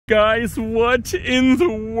Guys, what in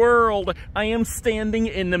the world? I am standing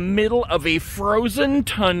in the middle of a frozen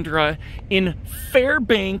tundra in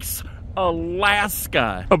Fairbanks,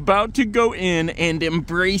 Alaska, about to go in and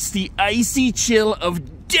embrace the icy chill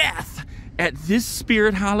of death at this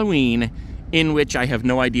Spirit Halloween, in which I have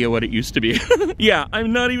no idea what it used to be. Yeah,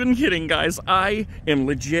 I'm not even kidding, guys. I am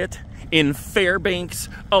legit in Fairbanks,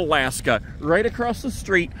 Alaska, right across the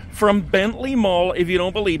street from Bentley Mall. If you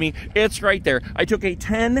don't believe me, it's right there. I took a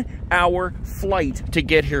 10-hour flight to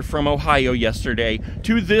get here from Ohio yesterday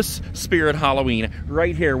to this Spirit Halloween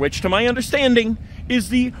right here, which to my understanding is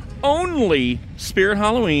the only Spirit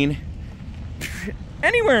Halloween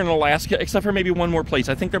anywhere in Alaska, except for maybe one more place.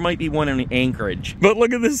 I think there might be one in Anchorage. But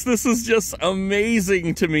look at this. This is just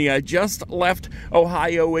amazing to me. I just left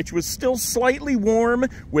Ohio, which was still slightly warm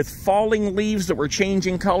with falling leaves that were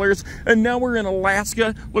changing colors. And now we're in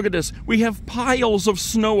Alaska. Look at this. We have piles of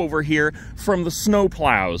snow over here from the snow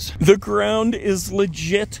plows. The ground is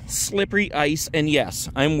legit slippery ice. And yes,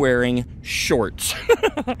 I'm wearing shorts.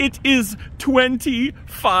 It is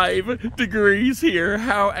 25 degrees here.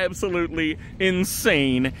 How absolutely insane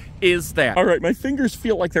is that? All right, my fingers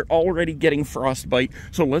feel like they're already getting frostbite,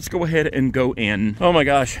 so let's go ahead and go in. Oh my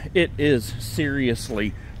gosh, it is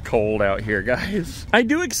seriously cold out here, guys. I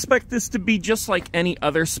do expect this to be just like any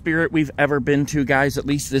other Spirit we've ever been to, guys, at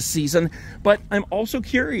least this season, but I'm also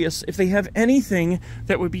curious if they have anything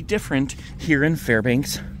that would be different here in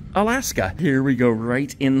Fairbanks, Alaska. Here we go,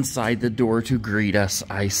 right inside the door to greet us.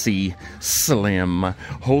 I see Slim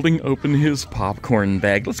holding open his popcorn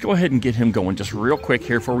bag. Let's go ahead and get him going just real quick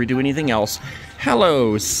here before we do anything else.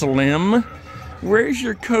 Hello, Slim. Where's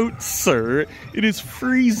your coat, sir? It is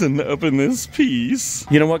freezing up in this piece.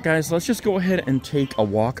 You know what, guys? Let's just go ahead and take a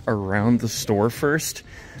walk around the store first.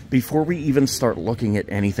 Before we even start looking at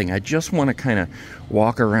anything, I just want to kind of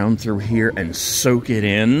walk around through here and soak it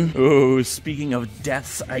in. Oh, speaking of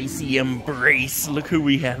death's icy embrace, look who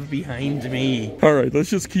we have behind me. All right, let's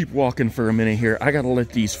just keep walking for a minute here. I gotta let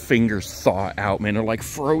these fingers thaw out, man. They're like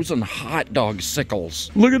frozen hot dog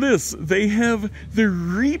sickles. Look at this. They have the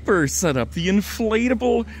Reaper set up, the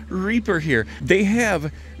inflatable Reaper here. They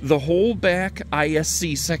have the whole back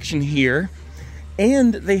ISC section here,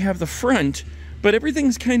 and they have the front, but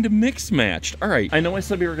everything's kind of mix-matched. All right, I know I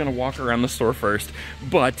said we were gonna walk around the store first,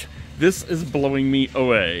 but this is blowing me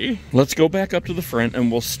away. Let's go back up to the front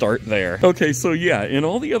and we'll start there. Okay, so yeah, in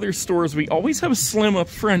all the other stores, we always have Slim up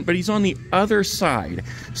front, but he's on the other side.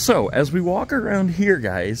 So as we walk around here,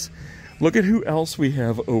 guys, look at who else we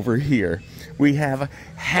have over here. We have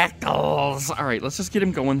Heckles. All right, let's just get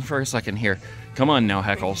him going for a second here. Come on now,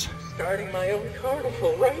 Heckles. Starting my own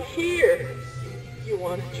carnival right here. You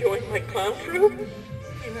want to join my clown troupe?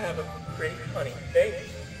 You have a pretty funny face.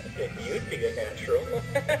 You'd be a natural.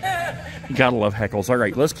 Gotta love Heckles. All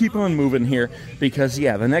right, let's keep on moving here because,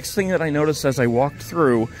 yeah, the next thing that I noticed as I walked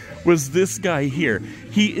through was this guy here.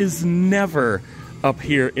 He is never up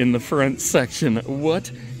here in the front section.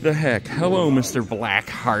 What the heck? Hello, Mr.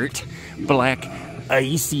 Blackheart. Black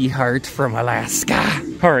Icy Heart from Alaska.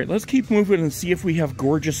 All right, let's keep moving and see if we have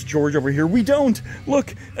Gorgeous George over here. We don't.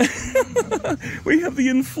 Look, we have the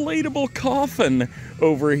inflatable coffin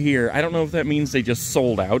over here. I don't know if that means they just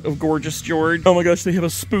sold out of Gorgeous George. Oh my gosh, they have a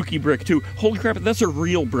spooky brick too. Holy crap, that's a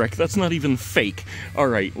real brick. That's not even fake. All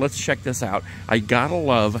right, let's check this out. I gotta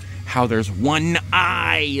love how there's one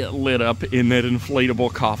eye lit up in that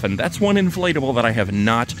inflatable coffin. That's one inflatable that I have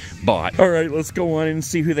not bought. All right, let's go on and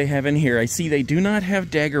see who they have in here. I see they do not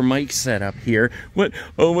have Dagger Mike set up here. What?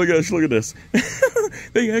 Oh my gosh, look at this.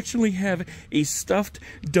 They actually have a stuffed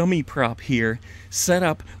dummy prop here set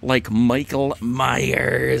up like Michael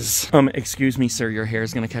Myers. Excuse me, sir, your hair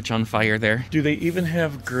is gonna catch on fire there. Do they even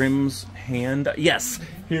have Grimm's hand? Yes,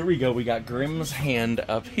 here we go. We got Grimm's hand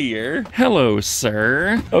up here. Hello,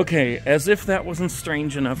 sir. Okay, as if that wasn't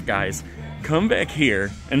strange enough, guys, come back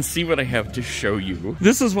here and see what I have to show you.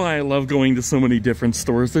 This is why I love going to so many different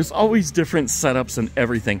stores. There's always different setups and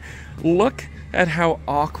everything. Look at how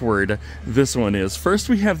awkward this one is. First,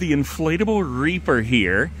 we have the inflatable Reaper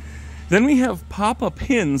here. Then we have Papa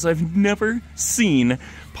Pins. I've never seen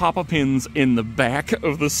Papa Pins in the back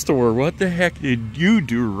of the store. What the heck did you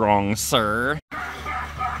do wrong, sir?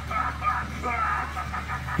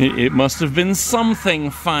 It must have been something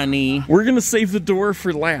funny. We're gonna save the door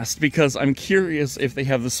for last because I'm curious if they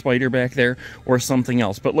have the spider back there or something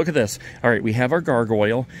else. But look at this. All right, we have our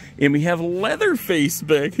gargoyle and we have Leatherface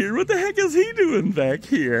back here. What the heck is he doing back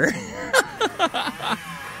here?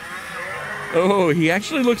 Oh, he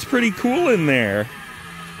actually looks pretty cool in there.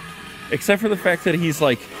 Except for the fact that he's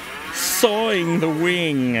like sawing the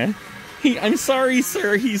wing I'm sorry,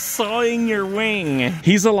 sir. He's sawing your wing.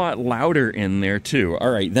 He's a lot louder in there, too.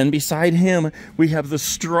 All right, then beside him, we have the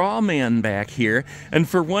straw man back here. And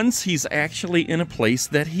for once, he's actually in a place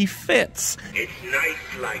that he fits. It's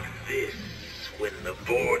nights like this when the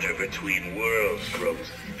border between worlds grows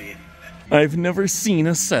thin. I've never seen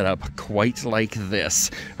a setup quite like this.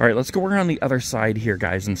 All right, let's go around the other side here,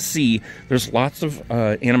 guys, and see. There's lots of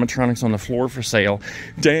animatronics on the floor for sale.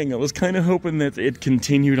 Dang, I was kind of hoping that it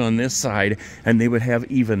continued on this side and they would have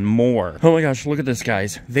even more. Oh my gosh, look at this,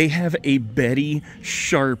 guys. They have a Betty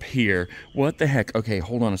Sharp here. What the heck? Okay,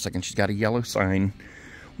 hold on a second. She's got a yellow sign.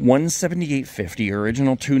 $178.50,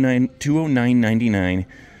 original $209.99.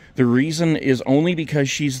 The reason is only because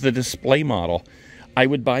she's the display model. I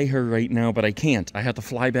would buy her right now, but I can't. I have to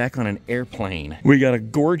fly back on an airplane. We got a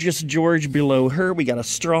gorgeous George below her. We got a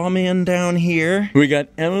straw man down here. We got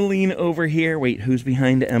Emmeline over here. Wait, who's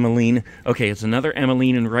behind Emmeline? Okay, it's another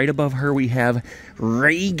Emmeline, and right above her we have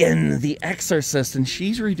Reagan, the Exorcist, and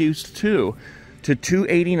she's reduced too to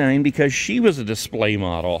 $289 because she was a display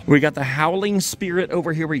model. We got the Howling Spirit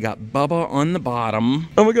over here. We got Bubba on the bottom.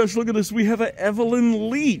 Oh my gosh, look at this. We have a Evelyn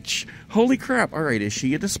Leach. Holy crap. All right, is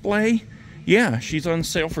she a display? Yeah, she's on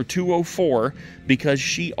sale for $204 because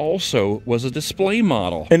she also was a display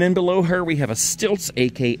model. And then below her, we have a Stilts,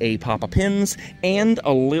 aka Papa Pins, and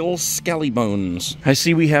a Lil Skelly Bones. I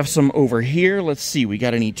see we have some over here. Let's see, we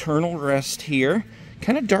got an Eternal Rest here.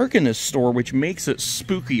 Kind of dark in this store, which makes it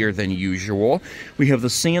spookier than usual. We have the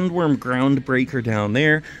Sandworm Groundbreaker down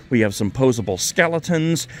there. We have some posable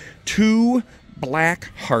skeletons. 2 black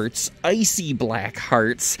hearts, icy black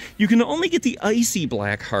hearts. You can only get the icy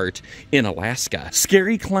black heart in Alaska.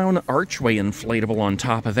 Scary Clown Archway inflatable on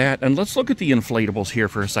top of that. And let's look at the inflatables here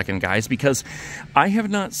for a second, guys, because I have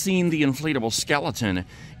not seen the inflatable skeleton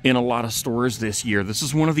in a lot of stores this year. This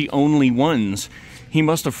is one of the only ones. He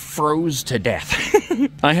must have froze to death.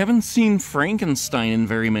 I haven't seen Frankenstein in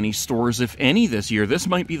very many stores, if any, this year. This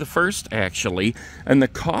might be the first, actually. And the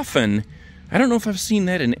coffin, I don't know if I've seen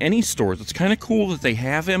that in any stores. It's kind of cool that they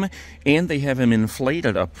have him, and they have him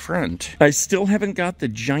inflated up front. I still haven't got the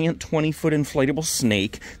giant 20-foot inflatable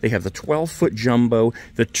snake. They have the 12-foot jumbo,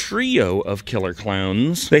 the trio of killer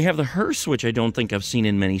clowns. They have the hearse, which I don't think I've seen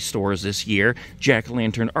in many stores this year.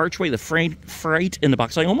 Jack-o'-lantern archway, the Fright in the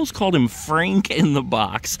box. I almost called him Frank in the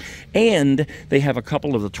box. And they have a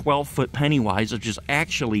couple of the 12-foot Pennywise, which is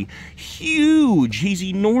actually huge. He's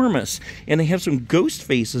enormous. And they have some ghost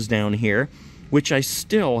faces down here, which I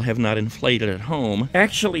still have not inflated at home.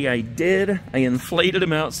 Actually, I did. I inflated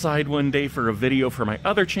him outside one day for a video for my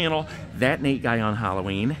other channel, That Nate Guy on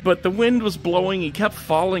Halloween. But the wind was blowing, he kept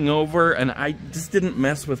falling over, and I just didn't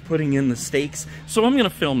mess with putting in the stakes, so I'm gonna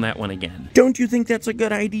film that one again. Don't you think that's a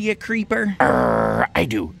good idea, Creeper? I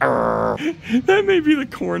do. That may be the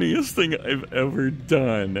corniest thing I've ever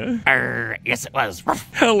done. Yes it was.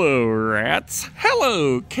 Hello, rats.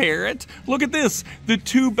 Hello, Carrot. Look at this. The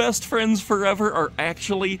 2 best friends forever are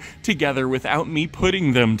actually together without me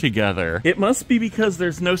putting them together. It must be because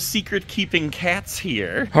there's no secret-keeping cats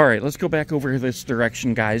here. All right, let's go back over this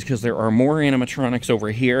direction, guys, because there are more animatronics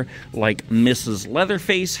over here, like Mrs.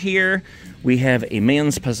 Leatherface here. We have a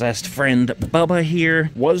man's possessed friend, Bubba, here.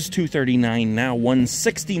 Was $239, now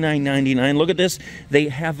 $169.99. Look at this. They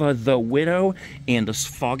have the Widow and a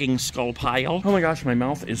fogging skull pile. Oh my gosh, my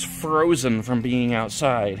mouth is frozen from being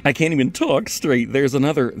outside. I can't even talk straight. There's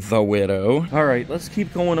another The Widow. All right, let's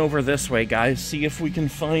keep going over this way, guys. See if we can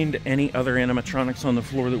find any other animatronics on the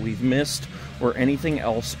floor that we've missed or anything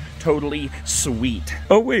else totally sweet.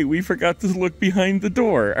 Oh wait, we forgot to look behind the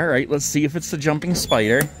door. All right, let's see if it's the jumping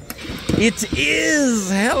spider. It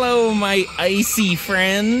is! Hello, my icy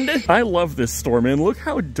friend. I love this store, man. Look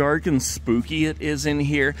how dark and spooky it is in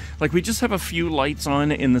here. Like, we just have a few lights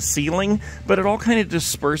on in the ceiling, but it all kind of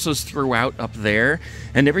disperses throughout up there,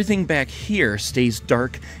 and everything back here stays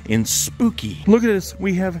dark and spooky. Look at this.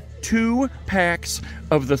 We have 2 packs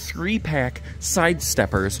of the 3-pack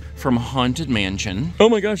Sidesteppers from Haunted Mansion. Oh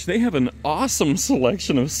my gosh, they have an awesome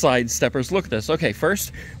selection of Sidesteppers. Look at this. Okay,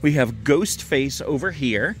 first we have Ghostface over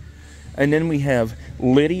here. And then we have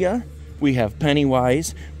Lydia, we have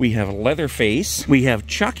Pennywise, we have Leatherface, we have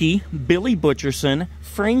Chucky, Billy Butcherson,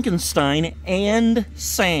 Frankenstein, and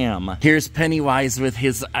Sam. Here's Pennywise with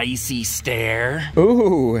his icy stare.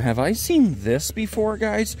 Ooh, have I seen this before,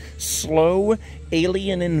 guys? Slow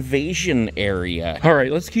alien invasion area. All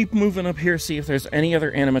right, let's keep moving up here, see if there's any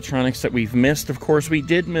other animatronics that we've missed. Of course, we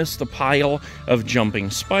did miss the pile of jumping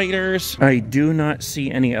spiders. I do not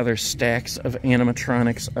see any other stacks of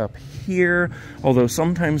animatronics up here, although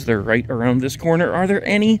sometimes they're right around this corner. Are there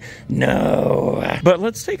any? No. But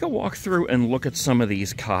let's take a walk through and look at some of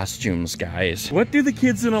these costumes, guys. What do the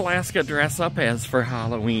kids in Alaska dress up as for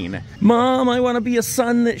Halloween? Mom, I want to be a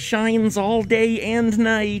sun that shines all day and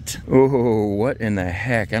night. Oh, what in the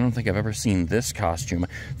heck? I don't think I've ever seen this costume.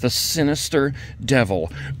 The Sinister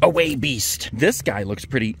Devil. Away, beast. This guy looks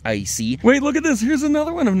pretty icy. Wait, look at this. Here's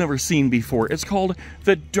another one I've never seen before. It's called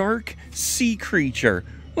the Dark Sea Creature.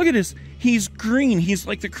 Look at this. He's green. He's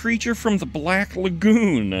like the creature from the Black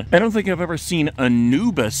Lagoon. I don't think I've ever seen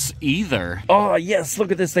Anubis either. Oh, yes,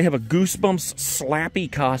 look at this. They have a Goosebumps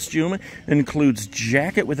slappy costume. It includes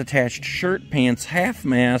jacket with attached shirt, pants, half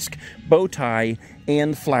mask, bow tie,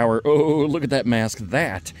 and flower. Oh, look at that mask.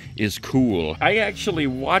 That is cool. I actually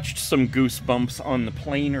watched some Goosebumps on the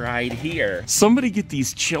plane ride here. Somebody get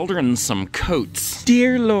these children some coats.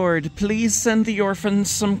 Dear Lord, please send the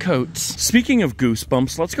orphans some coats. Speaking of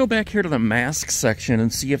Goosebumps, let's go back here to the mask section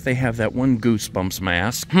and see if they have that one Goosebumps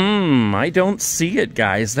mask. I don't see it,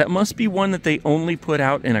 guys. That must be one that they only put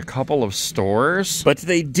out in a couple of stores. But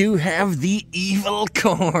they do have the evil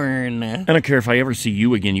corn. I don't care if I ever see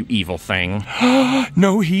you again, you evil thing.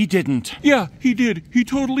 No, he didn't. Yeah, he did. He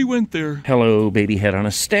totally went there. Hello, baby head on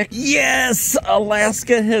a stick. Yes!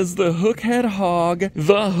 Alaska has the hook-head hog,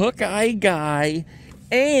 the hook-eye guy,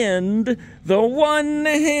 and the one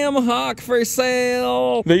ham hock for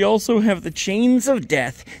sale. They also have the chains of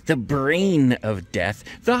death, the brain of death,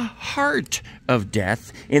 the heart of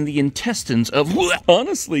death, and the intestines of...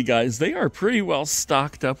 Honestly, guys, they are pretty well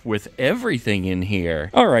stocked up with everything in here.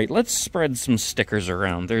 All right, let's spread some stickers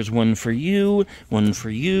around. There's one for you, one for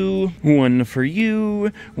you, one for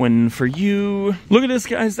you, one for you. Look at this,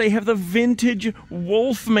 guys. They have the vintage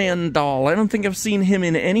Wolfman doll. I don't think I've seen him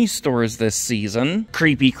in any stores this season.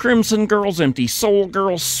 Creepy Crimson Girls, Empty Soul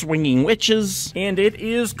Girls, Swinging Witches. And it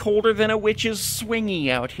is colder than a witch's swingy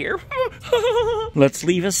out here. Let's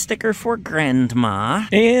leave a sticker for Grandma.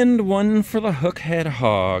 And one for the hook-head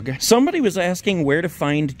hog. Somebody was asking where to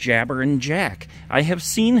find Jabber and Jack. I have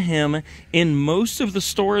seen him in most of the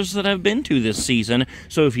stores that I've been to this season,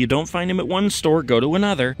 so if you don't find him at one store, go to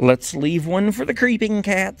another. Let's leave one for the Creeping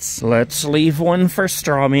Cats. Let's leave one for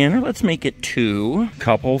Strawman, or let's make it two.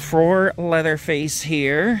 Couple for Leatherface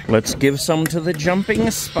here. Let's give some to the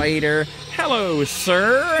Jumping Spider. Hello,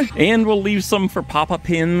 sir. And we'll leave some for Papa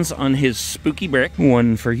Pins on his spooky brick.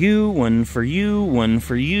 One for you, one for you, one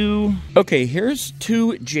for you. Okay, here's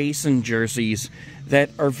two Jason jerseys that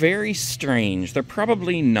are very strange. They're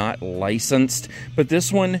probably not licensed, but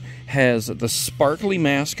this one has the sparkly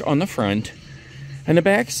mask on the front, and the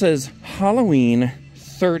back says Halloween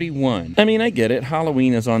 31. I mean, I get it.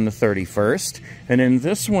 Halloween is on the 31st, and then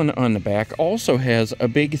this one on the back also has a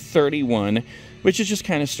big 31, which is just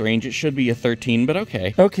kind of strange. It should be a 13, but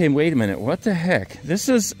okay. Okay, wait a minute. What the heck? This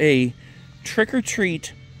is a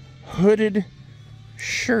trick-or-treat hooded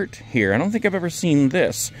shirt here. I don't think I've ever seen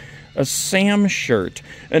this. A Sam shirt,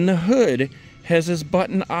 and the hood has his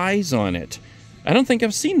button eyes on it. I don't think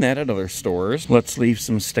I've seen that at other stores. Let's leave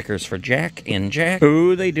some stickers for Jack and Jack.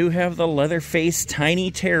 Oh, they do have the Leatherface Tiny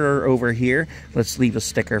Terror over here. Let's leave a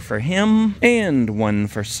sticker for him. And one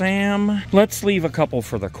for Sam. Let's leave a couple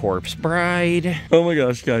for the Corpse Bride. Oh my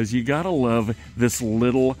gosh, guys, you gotta love this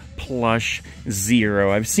little plush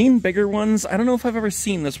Zero. I've seen bigger ones. I don't know if I've ever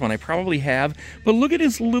seen this one. I probably have. But look at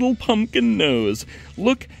his little pumpkin nose.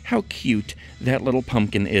 Look how cute that little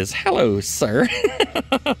pumpkin is. Hello, sir.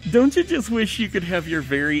 Don't you just wish you could have your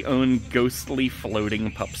very own ghostly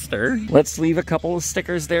floating pupster? Let's leave a couple of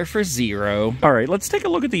stickers there for Zero. All right, let's take a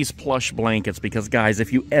look at these plush blankets, because guys,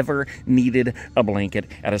 if you ever needed a blanket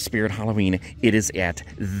at a Spirit Halloween, it is at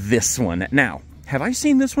this one. Now, have I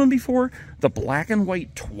seen this one before? The black and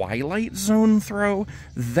white Twilight Zone throw?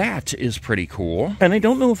 That is pretty cool. And I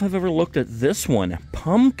don't know if I've ever looked at this one,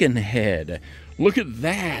 Pumpkinhead. Look at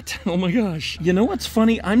that. Oh my gosh. You know what's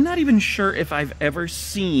funny? I'm not even sure if I've ever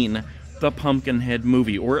seen the Pumpkinhead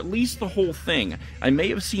movie, or at least the whole thing. I may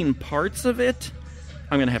have seen parts of it.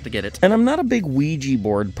 I'm gonna have to get it. And I'm not a big Ouija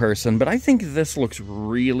board person, but I think this looks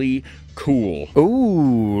really cool.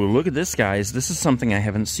 Ooh, look at this, guys. This is something I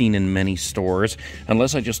haven't seen in many stores,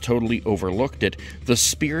 unless I just totally overlooked it. The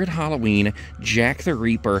Spirit Halloween Jack the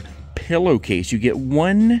Reaper pillowcase. You get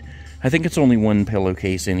one I think it's only one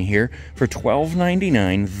pillowcase in here for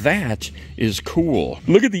 $12.99. That is cool.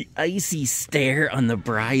 Look at the icy stare on the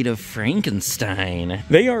Bride of Frankenstein.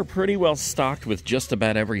 They are pretty well stocked with just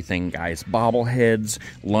about everything, guys. Bobbleheads,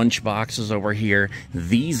 lunch boxes over here,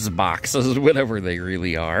 these boxes, whatever they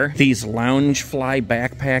really are. These Loungefly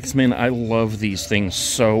backpacks, man, I love these things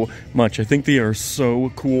so much. I think they are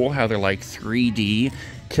so cool how they're like 3D.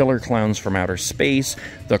 Killer Clowns from Outer Space,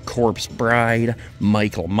 The Corpse Bride,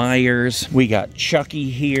 Michael Myers. We got Chucky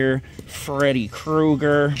here, Freddy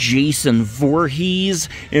Krueger, Jason Voorhees,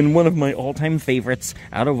 and one of my all-time favorites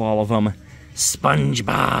out of all of them,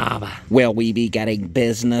 SpongeBob. Will we be getting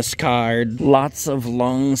business card? Lots of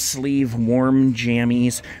long sleeve warm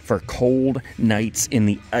jammies for cold nights in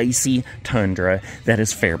the icy tundra that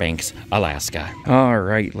is Fairbanks, Alaska. All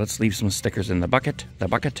right, let's leave some stickers in the bucket, the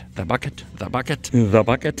bucket, the bucket, the bucket, the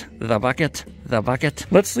bucket, the bucket, the bucket.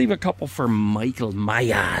 Let's leave a couple for Michael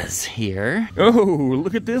Myers here. Oh,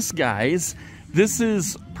 look at this, guys. This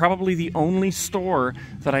is probably the only store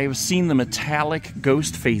that I have seen the metallic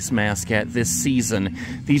ghost face mask at this season.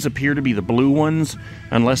 These appear to be the blue ones,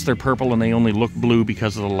 unless they're purple and they only look blue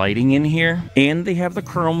because of the lighting in here. And they have the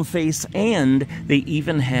chrome face, and they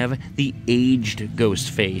even have the aged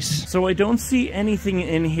ghost face. So I don't see anything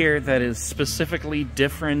in here that is specifically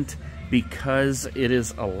different because it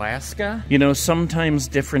is Alaska. You know, sometimes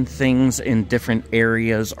different things in different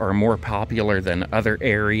areas are more popular than other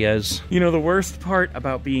areas. You know, the worst part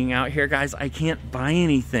about being out here, guys, I can't buy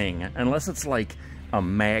anything unless it's like a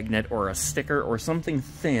magnet or a sticker or something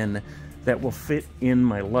thin that will fit in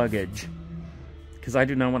my luggage, because I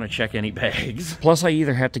do not want to check any bags. Plus, I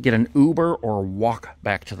either have to get an Uber or walk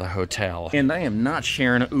back to the hotel. And I am not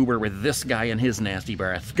sharing an Uber with this guy and his nasty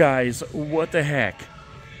breath. Guys, what the heck?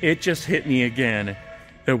 It just hit me again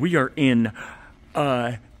that we are in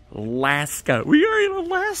Alaska. We are in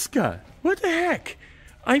Alaska. What the heck?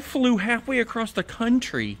 I flew halfway across the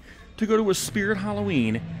country to go to a Spirit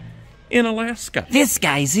Halloween in Alaska. This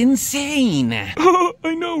guy's insane.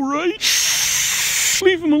 I know, right? Shh.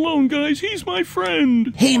 Leave him alone, guys. He's my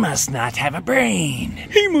friend. He must not have a brain.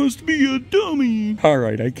 He must be a dummy. All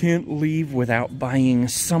right, I can't leave without buying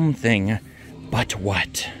something. But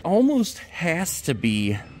what? Almost has to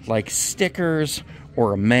be like stickers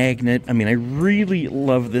or a magnet. I mean, I really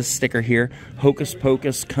love this sticker here. Hocus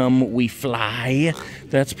Pocus, come we fly.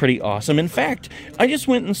 That's pretty awesome. In fact, I just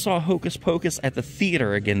went and saw Hocus Pocus at the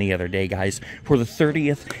theater again the other day, guys, for the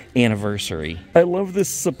 30th anniversary. I love this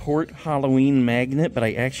support Halloween magnet, but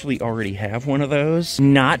I actually already have one of those.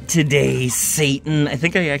 Not today, Satan. I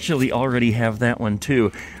think I actually already have that one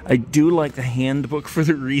too. I do like the handbook for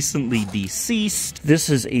the recently deceased. This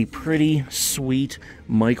is a pretty sweet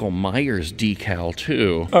Michael Myers decal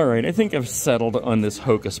too. All right, I think I've settled on this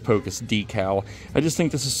Hocus Pocus decal. I just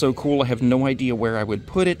think this is so cool. I have no idea where I would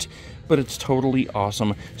put it, but it's totally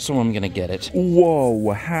awesome, so I'm gonna get it.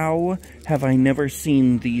 Whoa, how have I never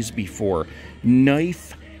seen these before?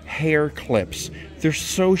 Knife hair clips. They're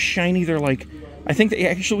so shiny, they're like, I think they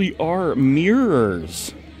actually are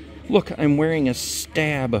mirrors. Look, I'm wearing a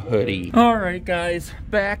Stab hoodie. All right, guys,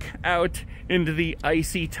 back out into the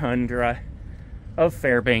icy tundra of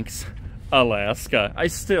Fairbanks, Alaska. I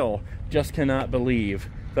still just cannot believe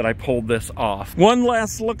that I pulled this off. One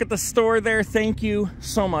last look at the store there. Thank you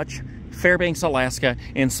so much, Fairbanks, Alaska,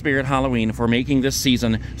 and Spirit Halloween for making this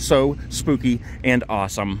season so spooky and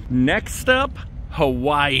awesome. Next up,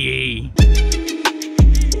 Hawaii.